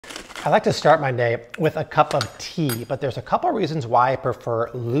I like to start my day with a cup of tea, but there's a couple reasons why I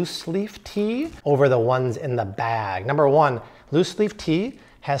prefer loose leaf tea over the ones in the bag. Number one, loose leaf tea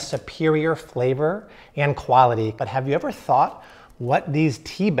has superior flavor and quality, but have you ever thought what these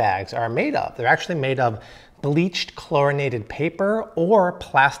tea bags are made of? They're actually made of bleached chlorinated paper or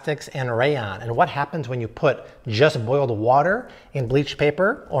plastics and rayon. And what happens when you put just boiled water in bleached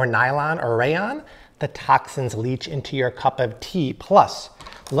paper or nylon or rayon? The toxins leach into your cup of tea. Plus,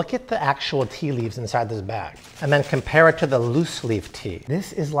 look at the actual tea leaves inside this bag and then compare it to the loose leaf tea.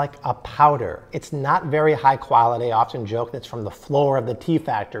 This is like a powder. It's not very high quality. I often joke that it's from the floor of the tea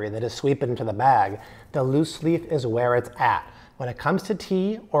factory that is sweeping into the bag. The loose leaf is where it's at. When it comes to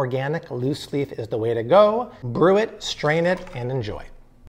tea, organic loose leaf is the way to go. Brew it, strain it, and enjoy.